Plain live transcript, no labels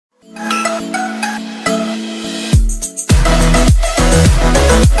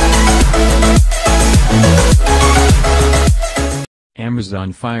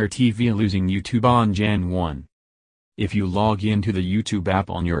Amazon Fire TV losing YouTube on Jan 1. If you log into the YouTube app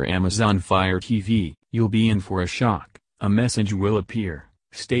on your Amazon Fire TV, you'll be in for a shock. A message will appear,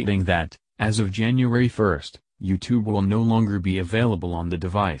 stating that, as of January 1st, YouTube will no longer be available on the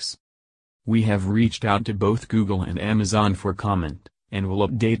device. We have reached out to both Google and Amazon for comment, and will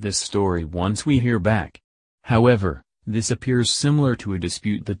update this story once we hear back. However, this appears similar to a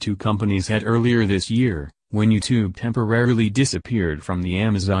dispute the two companies had earlier this year, when YouTube temporarily disappeared from the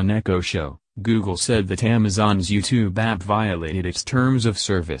Amazon Echo Show. Google said that Amazon's YouTube app violated its terms of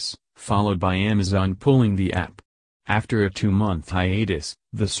service, followed by Amazon pulling the app. After a 2-month hiatus,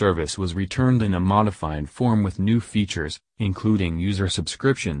 the service was returned in a modified form with new features, including user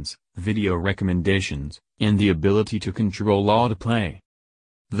subscriptions, video recommendations, and the ability to control autoplay.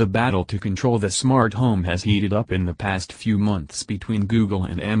 The battle to control the smart home has heated up in the past few months between Google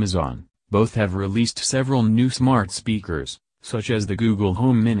and Amazon. Both have released several new smart speakers, such as the Google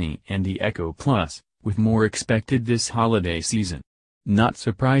Home Mini and the Echo Plus, with more expected this holiday season. Not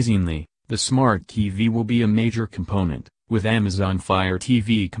surprisingly, the smart TV will be a major component, with Amazon Fire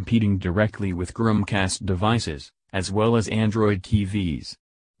TV competing directly with Chromecast devices, as well as Android TVs.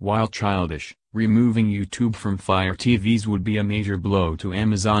 While childish, removing YouTube from Fire TVs would be a major blow to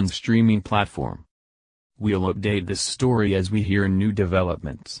Amazon's streaming platform. We'll update this story as we hear new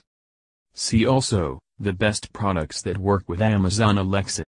developments. See also, the best products that work with Amazon Alexa.